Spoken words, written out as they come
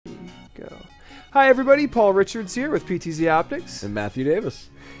go. Hi everybody, Paul Richards here with PTZOptics. And Matthew Davis.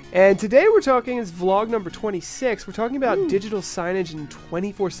 And today we're talking, it's vlog number 26, we're talking about digital signage and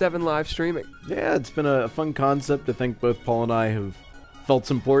 24/7 live streaming. Yeah, it's been a fun concept. I think both Paul and I have felt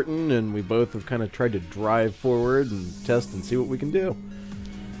it's important, and we both have kind of tried to drive forward and test and see what we can do.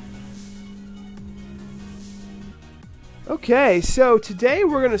 Okay, so today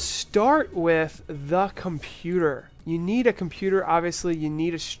we're going to start with the computer. You need a computer, obviously. You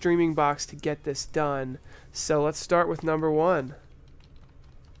need a streaming box to get this done. So let's start with number one.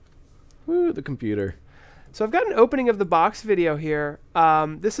 Woo, the computer. So I've got an opening of the box video here.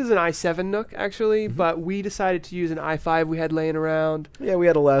 This is an i7 NUC, actually, but we decided to use an i5 we had laying around. Yeah, we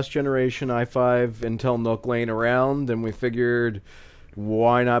had a last generation i5 Intel NUC laying around, and we figured,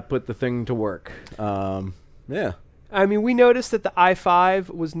 why not put the thing to work? Yeah. I mean, we noticed that the i5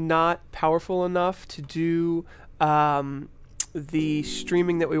 was not powerful enough to do the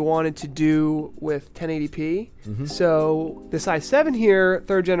streaming that we wanted to do with 1080p. So this i7 here,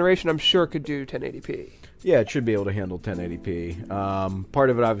 third generation, I'm sure could do 1080p. Yeah, it should be able to handle 1080p. Part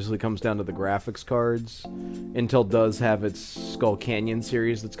of it obviously comes down to the graphics cards. Intel does have its Skull Canyon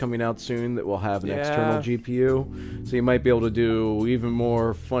series that's coming out soon that will have an external GPU. So you might be able to do even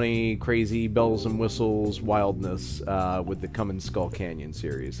more funny, crazy bells and whistles wildness with the coming Skull Canyon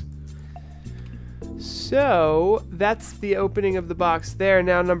series. So that's the opening of the box there.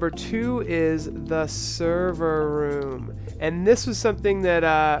 Now number two is the server room. And this was something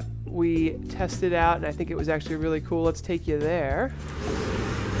that we tested out, and I think it was actually really cool. Let's take you there.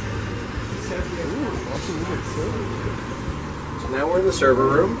 So now we're in the server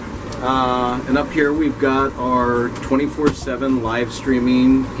room. And up here we've got our 24/7 live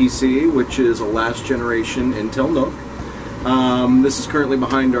streaming PC, which is a last generation Intel NUC. This is currently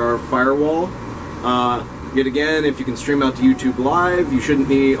behind our firewall. Yet again, if you can stream out to YouTube Live, you shouldn't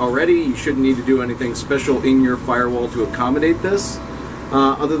need to do anything special in your firewall to accommodate this.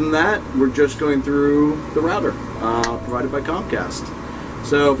 Other than that, we're just going through the router provided by Comcast.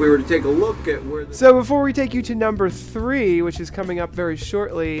 So if we were to take a look at where... So before we take you to number three, which is coming up very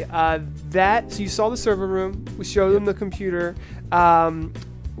shortly, so you saw the server room, we showed them the computer,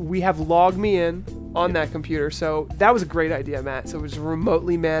 we have Log Me In on that computer, so that was a great idea, Matt. So just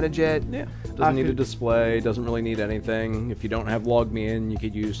remotely manage it. Yeah, doesn't need a display, doesn't really need anything. If you don't have Log Me In, you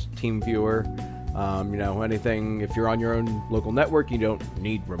could use TeamViewer. You know, anything, if you're on your own local network, you don't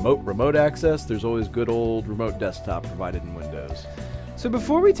need remote access. There's always good old remote desktop provided in Windows. So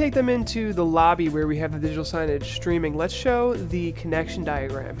before we take them into the lobby where we have the digital signage streaming, let's show the connection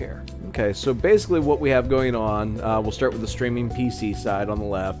diagram here. Okay, so basically what we have going on, we'll start with the streaming PC side on the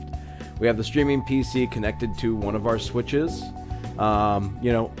left. We have the streaming PC connected to one of our switches.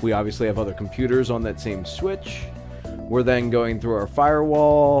 You know, we obviously have other computers on that same switch. We're then going through our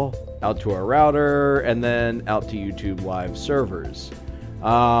firewall, out to our router, and then out to YouTube Live servers.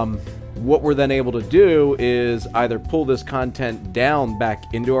 What we're then able to do is either pull this content down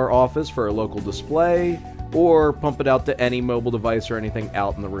back into our office for a local display, or pump it out to any mobile device or anything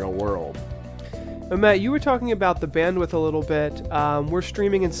out in the real world. Now, Matt, you were talking about the bandwidth a little bit. We're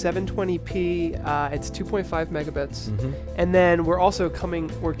streaming in 720p. It's 2.5 megabits. And then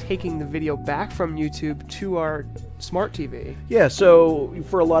we're taking the video back from YouTube to our smart TV. Yeah, so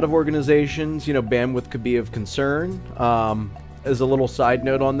for a lot of organizations, you know, bandwidth could be of concern. As a little side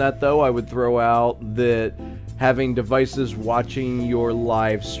note on that, though, I would throw out that having devices watching your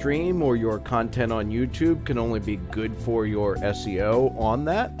live stream or your content on YouTube can only be good for your SEO on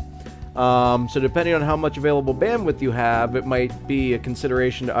that. So depending on how much available bandwidth you have, it might be a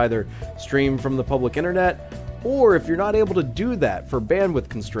consideration to either stream from the public internet, or if you're not able to do that for bandwidth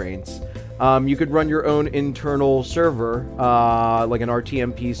constraints, you could run your own internal server, like an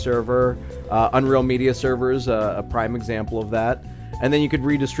RTMP server. Unreal Media Server is a prime example of that. And then you could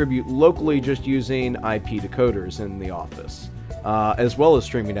redistribute locally just using IP decoders in the office, as well as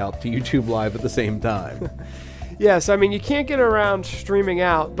streaming out to YouTube Live at the same time. Yes, I mean, you can't get around streaming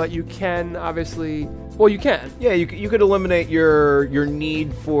out, but you can obviously... Well, you can. Yeah, you could eliminate your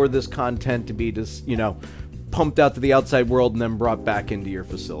need for this content to be just, you know, pumped out to the outside world and then brought back into your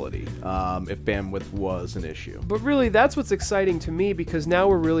facility if bandwidth was an issue. But really, that's what's exciting to me, because now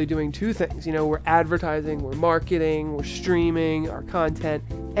we're really doing two things. You know, we're advertising, we're marketing, we're streaming our content,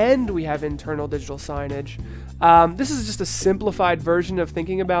 and we have internal digital signage. This is just a simplified version of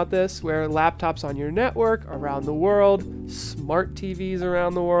thinking about this, where laptops on your network around the world, smart TVs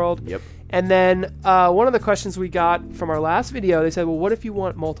around the world. Yep. And then one of the questions we got from our last video, they said, well, what if you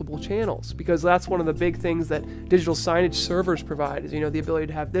want multiple channels? Because that's one of the big things that digital signage servers provide, is, you know, the ability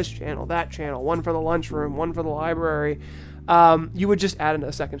to have this channel, that channel, one for the lunchroom, one for the library. you would just add in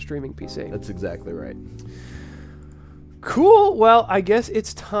a second streaming PC. That's exactly right. Cool. Well, I guess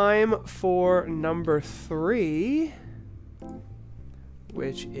it's time for number 3,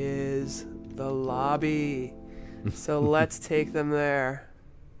 which is the lobby. So let's take them there.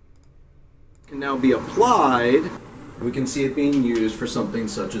 Can now be applied. We can see it being used for something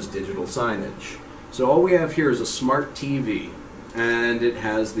such as digital signage. So all we have here is a smart TV, and it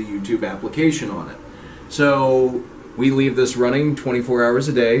has the YouTube application on it. So we leave this running 24 hours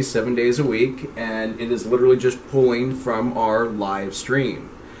a day, 7 days a week, and it is literally just pulling from our live stream.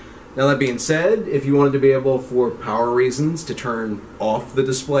 Now that being said, if you wanted to be able, for power reasons, to turn off the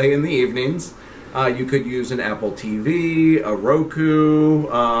display in the evenings, you could use an Apple TV, a Roku,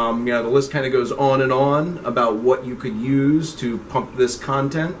 the list kind of goes on and on about what you could use to pump this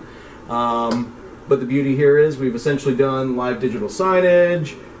content. But the beauty here is we've essentially done live digital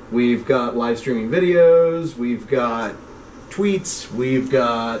signage, we've got live streaming videos, we've got tweets, we've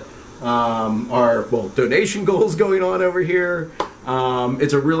got our donation goals going on over here.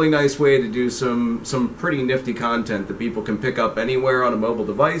 It's a really nice way to do some pretty nifty content that people can pick up anywhere on a mobile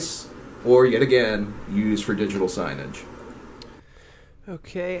device, or yet again, use for digital signage.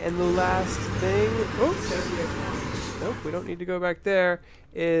 Okay, and the last thing, nope, we don't need to go back there,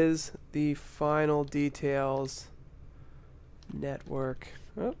 is the final details. Network.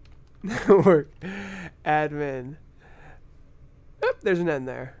 Oh, network. Admin. Oh, there's an N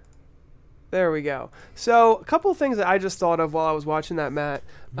there. There we go. So a couple of things that I just thought of while I was watching that, Matt,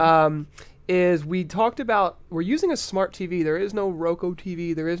 is we talked about we're using a smart TV. There is no Roku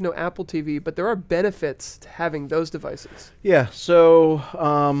TV. There is no Apple TV, but there are benefits to having those devices. Yeah, so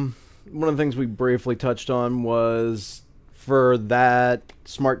one of the things we briefly touched on was for that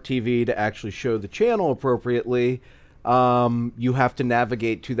smart TV to actually show the channel appropriately, you have to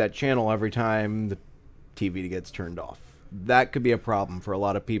navigate to that channel every time the TV gets turned off. That could be a problem for a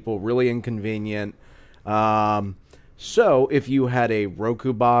lot of people, really inconvenient. So if you had a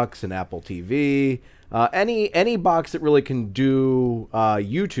Roku box, an Apple TV, any box that really can do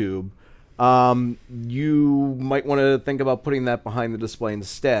YouTube, you might want to think about putting that behind the display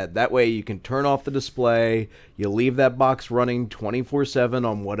instead. That way you can turn off the display, you leave that box running 24/7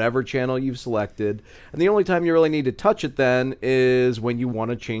 on whatever channel you've selected, and the only time you really need to touch it then is when you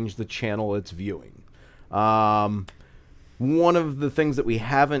want to change the channel it's viewing. One of the things that we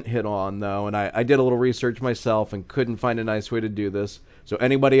haven't hit on, though, and I did a little research myself and couldn't find a nice way to do this, so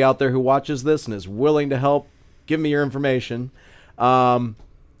anybody out there who watches this and is willing to help, give me your information.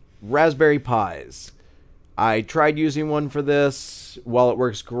 Raspberry Pis. I tried using one for this. While it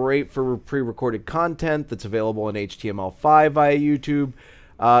works great for pre-recorded content that's available in HTML5 via YouTube,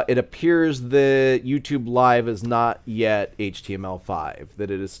 it appears that YouTube Live is not yet HTML5,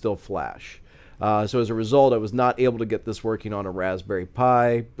 that it is still Flash. So as a result, I was not able to get this working on a Raspberry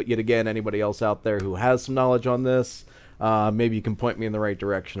Pi. But yet again, anybody else out there who has some knowledge on this, maybe you can point me in the right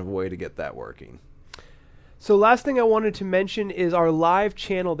direction of a way to get that working. So last thing I wanted to mention is our live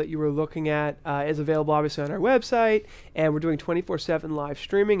channel that you were looking at is available obviously on our website, and we're doing 24/7 live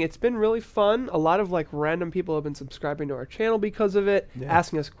streaming. It's been really fun. A lot of random people have been subscribing to our channel because of it,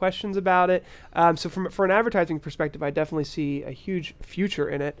 asking us questions about it. So for an advertising perspective, I definitely see a huge future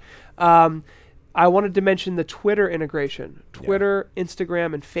in it. I wanted to mention the Twitter integration. Twitter,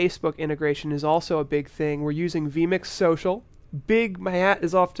 Instagram, and Facebook integration is also a big thing. We're using vMix Social. My hat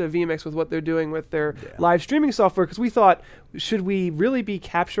is off to vMix with what they're doing with their live streaming software, because we thought, should we really be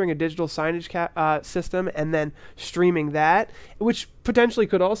capturing a digital signage system and then streaming that, which potentially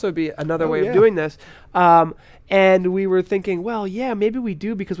could also be another way of doing this. And we were thinking, well, yeah, maybe we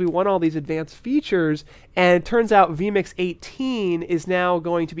do, because we want all these advanced features. And it turns out vMix 18 is now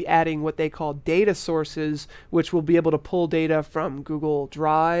going to be adding what they call data sources, which will be able to pull data from Google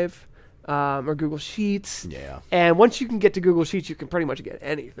Drive, or Google Sheets. And once you can get to Google Sheets, you can pretty much get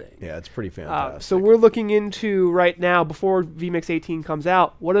anything. Yeah, it's pretty fantastic. So we're looking into right now, before vMix 18 comes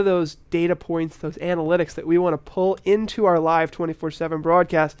out, what are those data points, those analytics that we want to pull into our live 24/7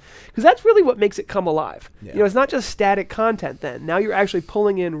 broadcast? Because that's really what makes it come alive. You know, it's not just static content then. Now you're actually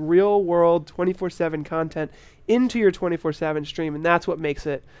pulling in real world 24/7 content into your 24/7 stream, and that's what makes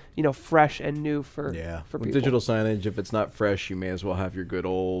it, fresh and new for people. With digital signage, if it's not fresh, you may as well have your good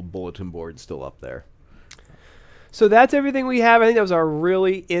old bulletin board still up there. So that's everything we have. I think that was our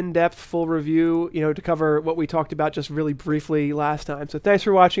really in-depth full review, to cover what we talked about just really briefly last time. So thanks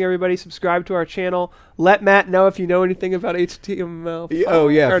for watching, everybody. Subscribe to our channel. Let Matt know if you know anything about HTML5. Oh,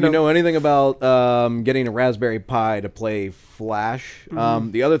 yeah. If you know anything about getting a Raspberry Pi to play Flash.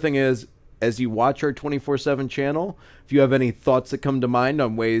 The other thing is, as you watch our 24/7 channel. If you have any thoughts that come to mind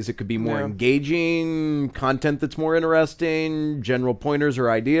on ways it could be more engaging, content that's more interesting, general pointers or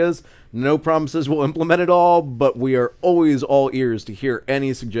ideas, no promises we'll implement it all, but we are always all ears to hear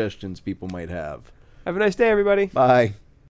any suggestions people might have. Have a nice day, everybody. Bye.